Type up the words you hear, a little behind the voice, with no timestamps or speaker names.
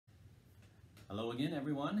Hello again,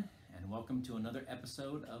 everyone, and welcome to another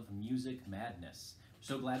episode of Music Madness.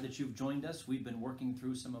 So glad that you've joined us. We've been working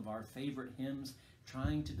through some of our favorite hymns,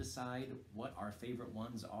 trying to decide what our favorite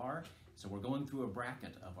ones are. So we're going through a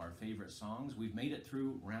bracket of our favorite songs. We've made it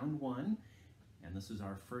through round one, and this is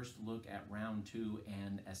our first look at round two.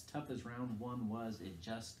 And as tough as round one was, it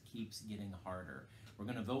just keeps getting harder. We're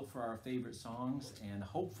going to vote for our favorite songs, and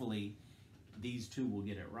hopefully these two will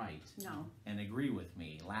get it right. No. And agree with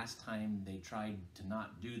me. Last time they tried to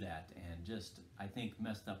not do that and just, I think,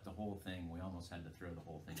 messed up the whole thing. We almost had to throw the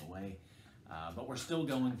whole thing away. But we're still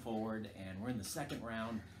going forward, and we're in the second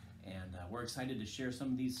round, and we're excited to share some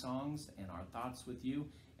of these songs and our thoughts with you,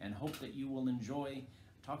 and hope that you will enjoy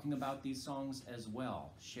talking about these songs as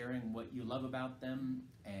well, sharing what you love about them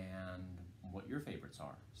and what your favorites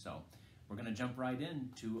are. So we're going to jump right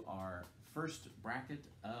into our first bracket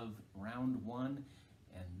of round one,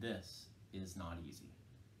 and this is not easy.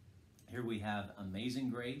 Here we have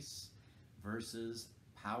Amazing Grace versus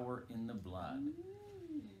Power in the Blood.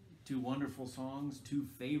 Two wonderful songs, two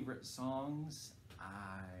favorite songs.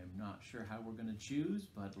 I'm not sure how we're going to choose,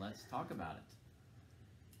 but let's talk about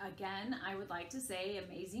it. Again, I would like to say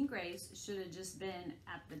Amazing Grace should have just been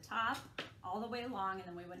at the top all the way along, and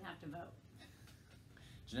then we wouldn't have to vote.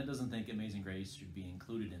 Jeanette doesn't think Amazing Grace should be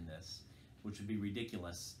included in this, which would be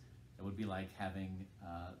ridiculous. It would be like having,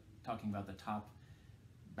 talking about the top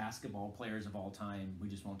basketball players of all time. We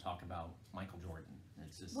just won't talk about Michael Jordan.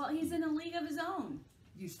 It's just, Well, he's in a league of his own.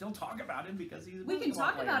 You still talk about him because he's a We can basketball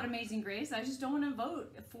talk player. about Amazing Grace. I just don't want to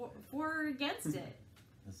vote for or against it.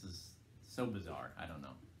 This is so bizarre. I don't know.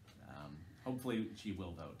 Hopefully she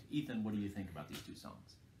will vote. Ethan, what do you think about these two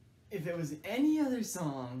songs? If it was any other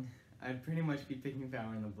song, I'd pretty much be picking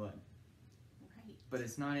Power in the Blood. Right. But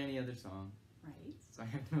it's not any other song, Right. so I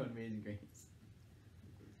have to vote Amazing Grace.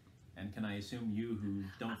 And can I assume you, who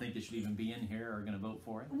don't think it should even be in here, are going to vote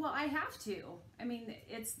for it? Well, I have to. I mean,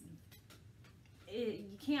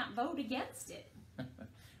 you can't vote against it.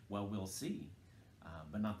 Well, we'll see,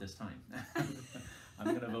 but not this time. I'm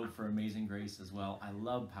going to vote for Amazing Grace as well. I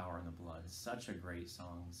love Power in the Blood. Such a great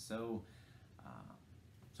song. So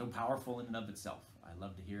powerful in and of itself. I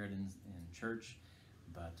love to hear it in church,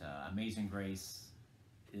 but Amazing Grace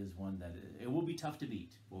is one that it will be tough to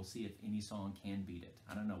beat. We'll see if any song can beat it.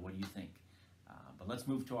 I don't know. What do you think? But let's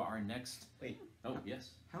move to our next. Wait. Oh, yes.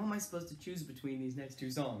 How am I supposed to choose between these next two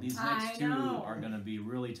songs? These I next two know. are going to be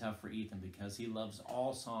really tough for Ethan because he loves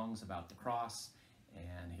all songs about the cross.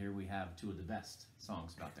 And here we have two of the best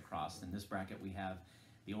songs about the cross. In this bracket, we have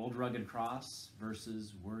The Old Rugged Cross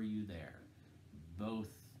versus Were You There? Both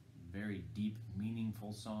very deep,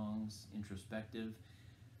 meaningful songs, introspective.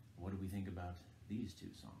 What do we think about these two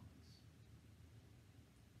songs?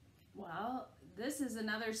 Well, this is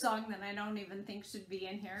another song that I don't even think should be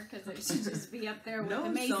in here because it should just be up there with No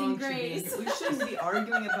Amazing song should be in Grace. here. We shouldn't be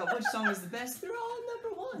arguing about which song is the best. They're all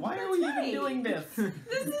number one. Why are That's we right. even doing this?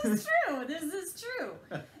 This is true. This is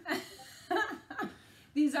true.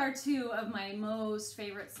 These are two of my most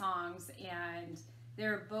favorite songs, and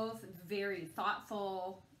they're both very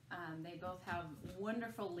thoughtful. They both have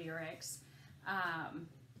wonderful lyrics.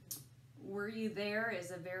 Were You There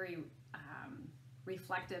is a very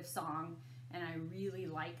reflective song, and I really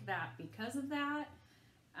like that because of that.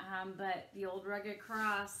 But The Old Rugged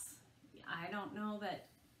Cross, I don't know that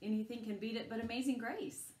anything can beat it but Amazing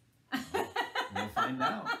Grace. We'll find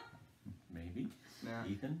out. Maybe. Nah,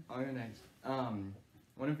 Ethan? I'll go next.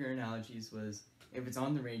 One of your analogies was, if it's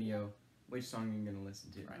on the radio, which song are you going to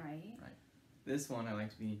listen to? Right. This one I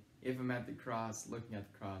like to be, if I'm at the cross, looking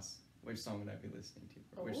at the cross, which song would I be listening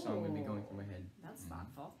to? Or which song would be going through my head? That's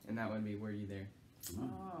thoughtful. And that would be Were You There? Ooh.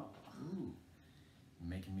 Oh. Ooh.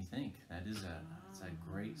 Making me think. That is it's a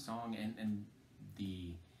great song, and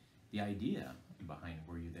the idea behind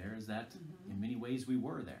Were You There is that in many ways we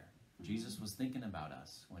were there. Jesus was thinking about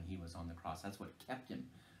us when he was on the cross. That's what kept him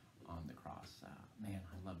on the cross. Man,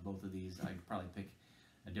 I love both of these. I'd probably pick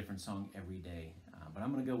a different song every day, but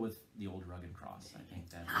I'm going to go with The Old Rugged Cross. I think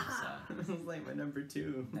that is This is like my number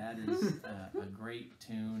two. that is a great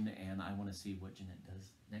tune, and I want to see what Jeanette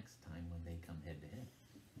does next time when they come head to head.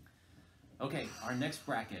 Okay, our next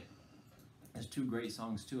bracket has two great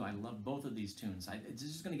songs too. I love both of these tunes. It's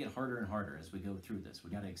just going to get harder and harder as we go through this.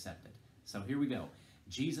 We got to accept it. So here we go.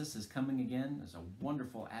 Jesus is Coming Again is a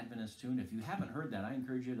wonderful Adventist tune. If you haven't heard that, I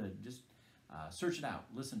encourage you to just search it out,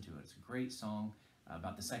 listen to it. It's a great song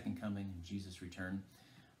about the second coming and Jesus' return,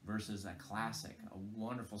 versus a classic, a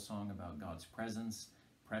wonderful song about God's presence,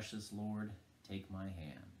 Precious Lord, Take My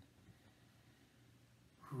Hand.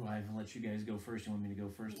 Whew, I've let you guys go first. You want me to go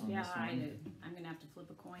first on Yeah, this one? I do. I'm gonna have to flip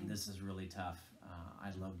a coin. This is really tough. I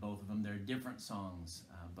love both of them. They're different songs,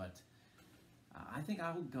 but I think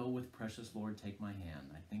I will go with Precious Lord, Take My Hand.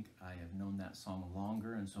 I think I have known that song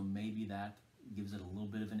longer, and so maybe that gives it a little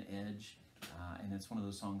bit of an edge. And it's one of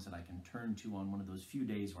those songs that I can turn to on one of those few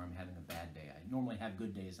days where I'm having a bad day. I normally have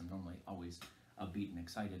good days. I'm normally always upbeat and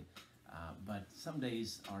excited. But some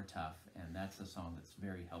days are tough, and that's a song that's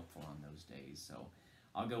very helpful on those days. So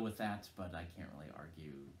I'll go with that, but I can't really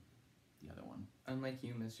argue the other one. Unlike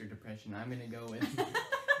you, Mr. Depression, I'm gonna go with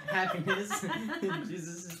Happiness.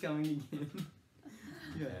 Jesus is coming again.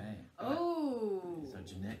 Yeah. Okay. Oh. So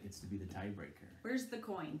Jeanette gets to be the tiebreaker. Where's the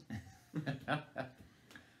coin?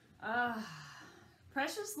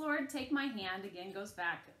 Precious Lord, Take My Hand again goes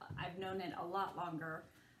back. I've known it a lot longer.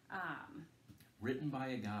 Written by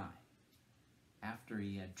a guy after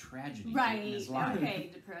he had tragedy in Right. his life. Okay,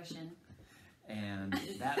 depression. And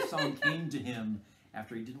that song came to him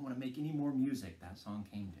after he didn't want to make any more music. That song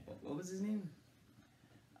came to him. What was his name?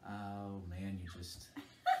 Oh man, you just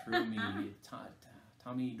threw me.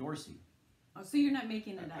 Tommy Dorsey. Oh, so you're not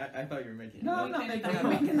making it up? I thought you were making No, it I'm up. not making I'm that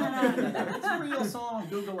up. making that up. It's a real song.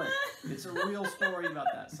 Google it. It's a real story about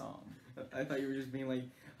that song. I thought you were just being like,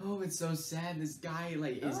 oh, it's so sad. This guy,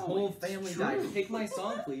 like, his No, whole it's family true. died. Pick my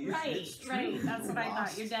song, please. Right, It's true. right. That's what I thought.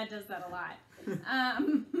 Lost. Your dad does that a lot.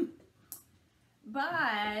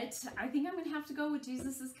 But I think I'm gonna have to go with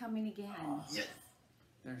Jesus is Coming Again. Oh, Yes.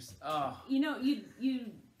 there's You know,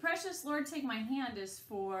 you Precious Lord, Take My Hand is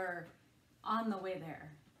for on the way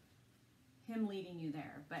there. Him leading you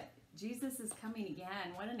there. But Jesus is Coming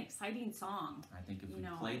Again. What an exciting song. I think if You we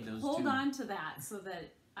know, played those hold two, on to that so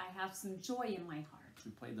that I have some joy in my heart. if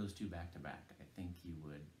we played those two back to back, I think you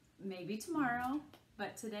would. Maybe tomorrow,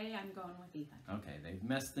 but today I'm going with Ethan. Okay, they've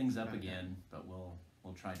messed things up Okay. again, but we'll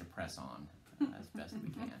try to press on as best we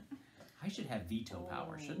can. I should have veto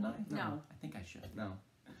power, shouldn't I? No. I think I should. No.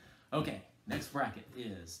 Okay, next bracket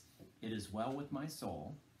is It Is Well With My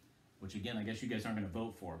Soul, which again, I guess you guys aren't going to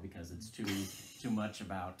vote for because it's too much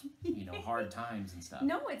about, hard times and stuff.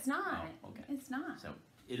 No, it's not. Oh, okay. It's not. So,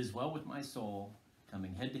 It Is Well With My Soul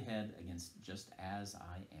coming head to head against Just As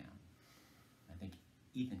I Am. I think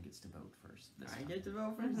Ethan gets to vote first this I time. get to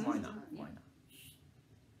vote first? Why not? Yeah. Why not?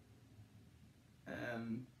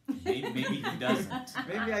 Maybe he doesn't.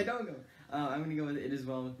 Maybe I don't go. I'm gonna go with It Is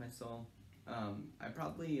Well With My Soul. I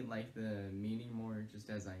probably like the meaning more, Just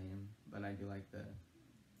As I Am, but I do like the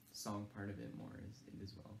song part of it more, is It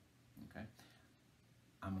Is Well. Okay.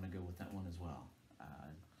 I'm going to go with that one as well.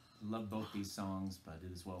 Love both these songs, but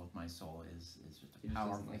It Is Well With My Soul is just He a just doesn't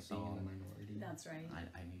powerful like being in song. the minority. That's right.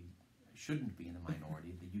 I shouldn't be in the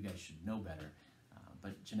minority, but you guys should know better.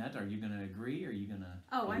 But Jeanette, are you going to agree, or are you going to?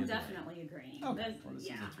 Oh, I'm definitely agreeing. Okay, This- well, this is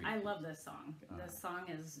yeah, a three. I love this song. All This song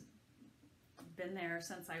has been there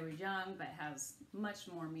since I was young, but has much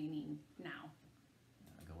more meaning now.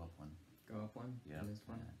 Go up one. Go up one? Yeah, On this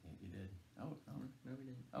one? you did. Oh, no. No, we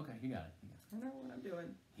didn't. Okay, you got it. I know what I'm doing.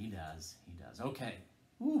 He does. He does. Okay.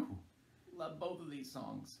 Woo. Love both of these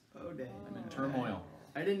songs. Oh, dang. I'm in turmoil.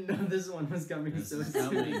 I didn't know this one was coming This so is soon.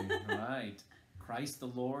 coming. Right. Christ the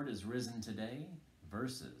Lord is risen today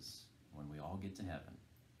versus When We All Get to Heaven.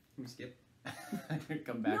 Can we skip?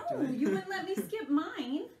 Come back No, to it. you wouldn't let me skip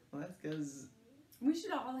mine. Well, that's because We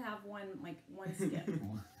should all have one skip.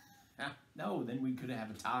 No, then we could have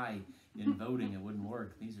a tie in voting. It wouldn't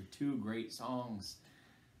work. These are two great songs.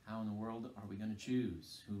 How in the world are we going to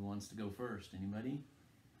choose? Who wants to go first? Anybody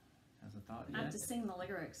has a thought I have yet? to sing the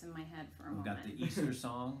lyrics in my head for a We've moment. got the Easter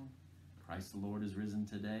song, Christ the Lord is risen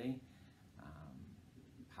today.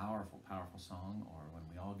 Powerful, powerful song. Or When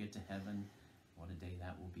We All Get to Heaven, what a day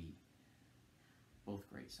that will be. Both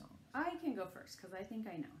great songs. I can go first because I think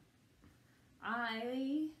I know.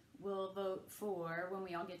 I will vote for When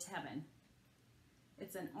We All Get to Heaven.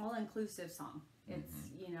 It's an all-inclusive song. It's,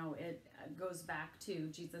 it goes back to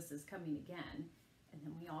Jesus is coming again, and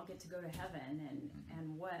then we all get to go to heaven,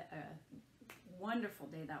 and what a wonderful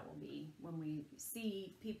day that will be when we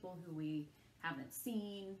see people who we haven't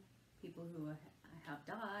seen, people who have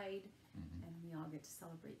died, and we all get to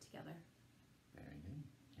celebrate together. Very good.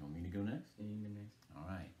 You want me to go next? you need me next. All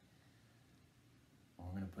right. Well,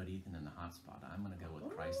 we're going to put Ethan in the hot spot. I'm going to go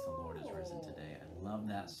with Christ the Lord is risen today. I love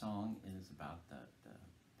that song. It is about the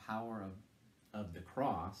power of the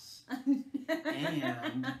cross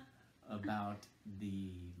and about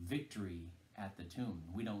the victory at the tomb.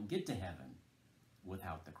 We don't get to heaven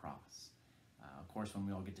without the cross. Of course, When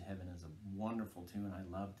We All Get to Heaven is a wonderful tune. I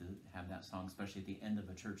love to have that song, especially at the end of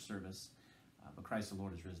a church service. But Christ the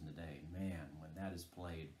Lord is risen today. Man, when that is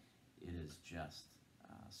played, it is just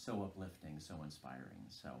so uplifting, so inspiring.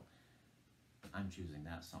 So I'm choosing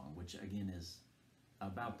that song, which again is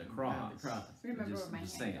about the cross. About the cross. Remember Just- where my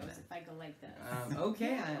just hand saying goes that. if I go like this.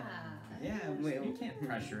 Okay. Yeah. Wait. You can't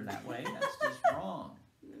pressure that way. That's just wrong.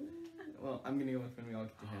 Well, I'm gonna go with When We All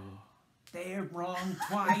Get to Heaven. They're wrong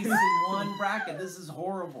twice in one bracket. This is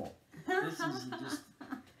horrible. This is just.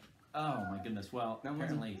 Oh my goodness. Well, That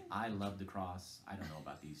wasn't- apparently I love the cross. I don't know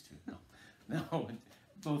about these two. No,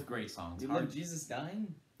 both great songs. You Hard- love Jesus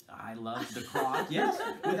dying? I love the cross. Yes,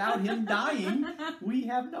 without him dying, we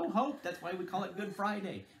have no hope. That's why we call it Good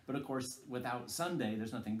Friday. But of course, without Sunday,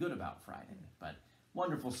 there's nothing good about Friday. But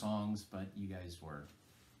wonderful songs, but you guys were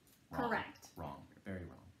wrong. Correct. Wrong. Very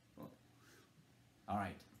wrong. All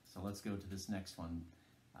right, so let's go to this next one.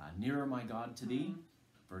 Nearer, my God, to thee,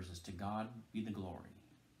 versus To God be the glory.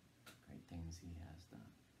 Great things he has done.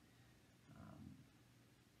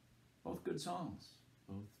 Both good songs.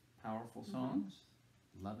 Both powerful songs.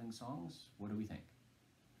 Loving songs. What do we think?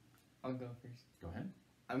 I'll go first. Go ahead.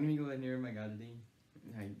 I'm gonna go with Nearer My God to Thee.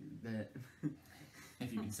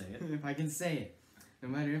 If you can say it. If I can say it. No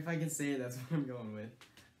matter if I can say it, that's what I'm going with.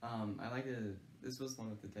 I like this was one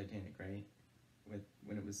with the Titanic, right? With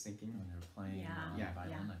when it was sinking. When they were playing on Yeah. the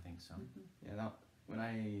violin, Yeah. I think so. Yeah, that when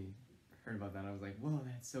I heard about that, I was like, whoa,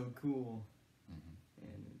 that's so cool. Mhm.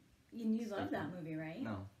 And You love that movie, right?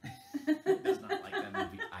 no, Does not like that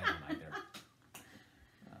movie. I don't either.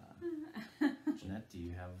 Jeanette, do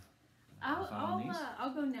you have a thought on these?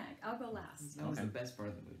 I'll go next. I'll go last. that was Okay. the best part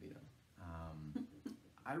of the movie, though.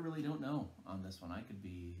 I really don't know on this one. I could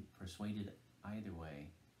be persuaded either way.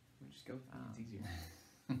 We'll just go with me. It's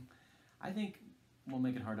easier. I think we'll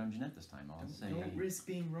make it hard on Jeanette this time. I'll say, Don't risk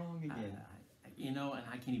being wrong again. you know, and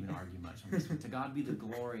I can't even argue much on this one. To God be the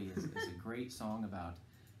glory is a great song about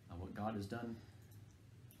what God has done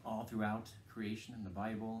all throughout creation in the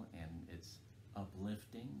Bible, and it's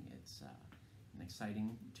uplifting. It's an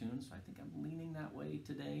exciting tune, so I think I'm leaning that way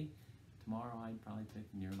today. Tomorrow, I'd probably pick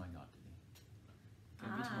Near My God to Thee.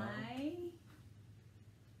 Maybe tomorrow. I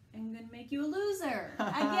am gonna make you a loser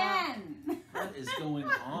again. What is going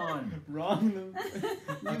on? Wrong.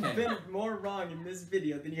 You've Okay. been more wrong in this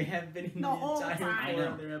video than you have been in The the whole entire time. 4 I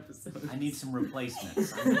know. other episodes. I need some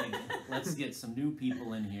replacements. Let's get some new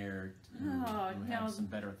people in here who have no. some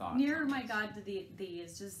better thoughts. Nearer on My this. God to Thee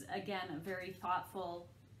is just again a very thoughtful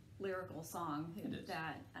lyrical song It is.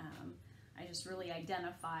 that I just really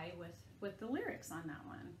identify with the lyrics on that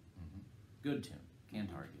one. Good tune. Can't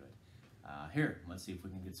argue it. Here, let's see if we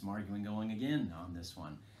can get some arguing going again on this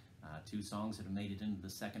one. Two songs that have made it into the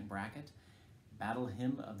second bracket. Battle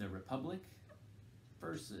Hymn of the Republic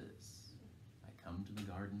versus I Come to the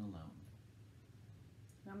Garden Alone.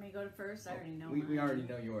 You want me to go to first? I already know. We mine. already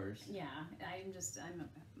know yours. Yeah,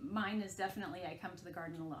 mine is definitely I Come to the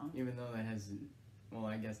Garden Alone. Even though that has, well,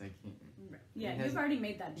 I guess I can't. Yeah, It has- you've already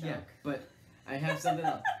made that joke. Yeah, but I have something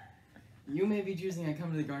else. You may be choosing I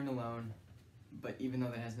Come to the Garden Alone, but even though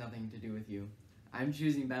that has nothing to do with you, I'm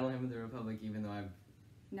choosing Battle Hymn of the Republic, even though I've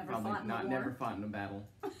Never probably fought in not the war. never fought in a battle.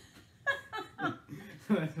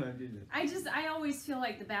 That's what I'm choosing. I always feel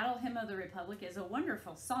like the Battle Hymn of the Republic is a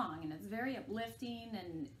wonderful song, and it's very uplifting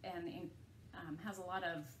and has a lot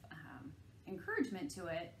of encouragement to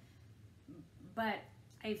it. But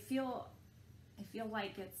I feel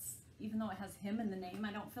like it's, even though it has hymn in the name,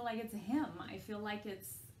 I don't feel like it's a hymn. I feel like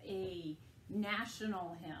it's a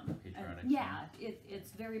national hymn. Patriotic Yeah,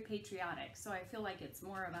 it's very patriotic. So I feel like it's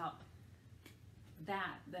more about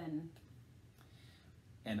that than.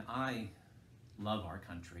 And I love our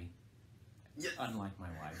country, Yes. unlike my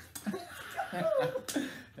wife.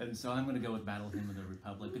 And so I'm going to go with Battle Hymn of the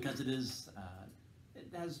Republic because it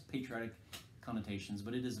has patriotic connotations,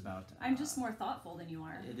 but it is about. I'm just more thoughtful than you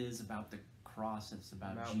are. It is about the cross. It's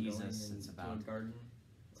about Going Jesus. It's into about. a garden.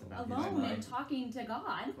 It's about his Alone life. and talking to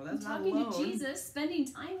God, Well, that's not talking alone. to Jesus, spending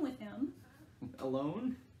time with Him.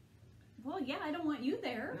 Alone? Well, yeah, I don't want you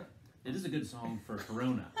there. It is a good song for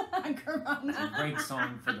Corona. It's a Corona. great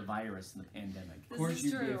song for the virus and the pandemic. This course is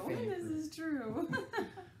you'd be a true. fan This for- is true.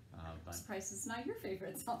 But Surprised it's not your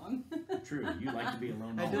favorite song. true, you like to be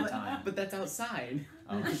alone I all do the like- time. But that's outside.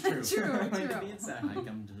 Oh, it's true. True. I like to be inside. I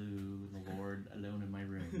come to the Lord alone in my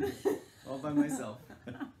room. All by myself.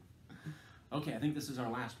 Okay, I think this is our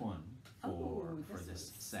last one Oh, for this this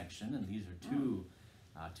is- section, and these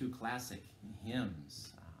are two classic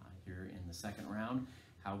hymns here in the second round.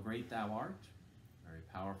 How Great Thou Art, very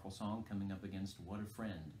powerful song coming up against What a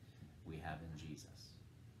Friend We Have in Jesus.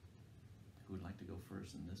 Who would like to go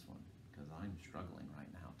first in this one? Because I'm struggling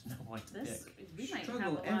right now to know what to This pick. we might have a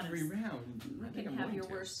Struggle lot every of. round. We I think can I'm have going your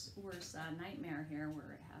to. worst nightmare here,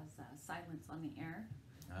 where it has silence on the air.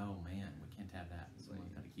 Oh man, we can't have that.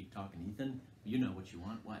 Someone's got to keep talking. Ethan, you know what you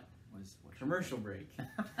want. What? What's Commercial break.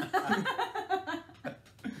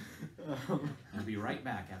 We'll be right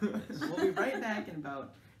back after this. We'll be right back in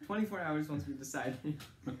about 24 hours once we decide.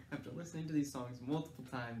 After listening to these songs multiple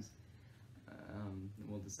times,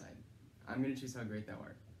 we'll decide. I'm going to choose How Great Thou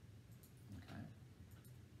Art. Okay.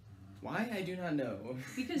 Why? I do not know.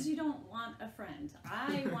 Because you don't want a friend.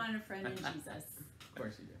 I want a friend in Jesus. Of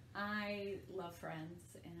course you do. I love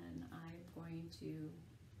friends, and I'm going to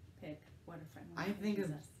pick what a friend I would think in of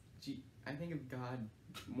Jesus. I think of God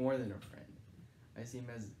more than a friend. I see him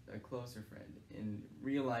as a closer friend in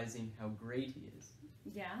realizing how great he is.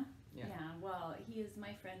 Yeah? Yeah. Well, he is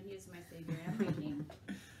my friend. He is my savior and my king.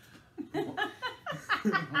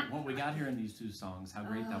 What we got here in these two songs, How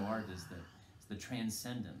Great Thou Art, is the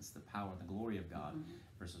transcendence, the power, the glory of God,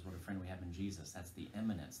 versus What a Friend We Have in Jesus. That's the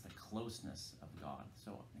eminence, the closeness of God.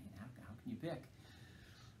 So, man, how can you pick?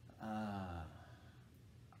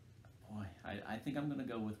 Boy, I think I'm going to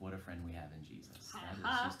go with What a Friend We Have in Jesus. That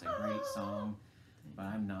is just a great song, but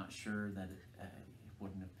I'm not sure that it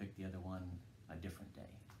wouldn't have picked the other one a different day.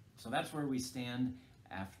 So that's where we stand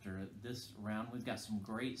after this round. We've got some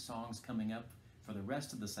great songs coming up for the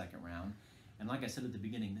rest of the second round. And like I said at the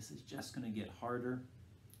beginning, this is just going to get harder.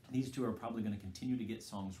 These two are probably going to continue to get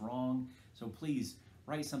songs wrong. So please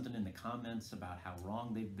write something in the comments about how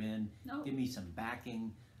wrong they've been. No. Give me some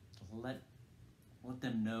backing. Let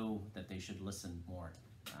them know that they should listen more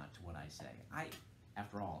to what I say. I,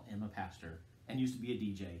 after all, am a pastor and used to be a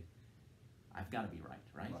DJ. I've got to be right?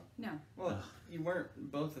 No. Well, you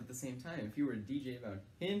weren't both at the same time. If you were a DJ about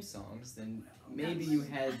hymn songs, then maybe you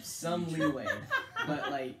had some leeway.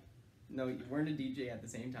 But, no, you weren't a DJ at the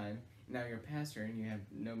same time. Now you're a pastor and you have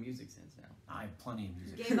no music sense now. I have plenty of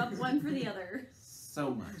music. Gave up one for the other.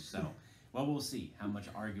 So much so. Well, we'll see how much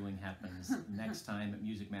arguing happens next time at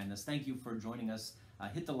Music Madness. Thank you for joining us.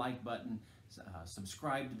 Hit the like button,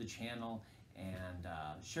 subscribe to the channel, and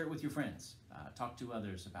share it with your friends. Talk to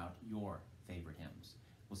others about your favorite hymns.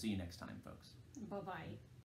 We'll see you next time, folks. Bye-bye.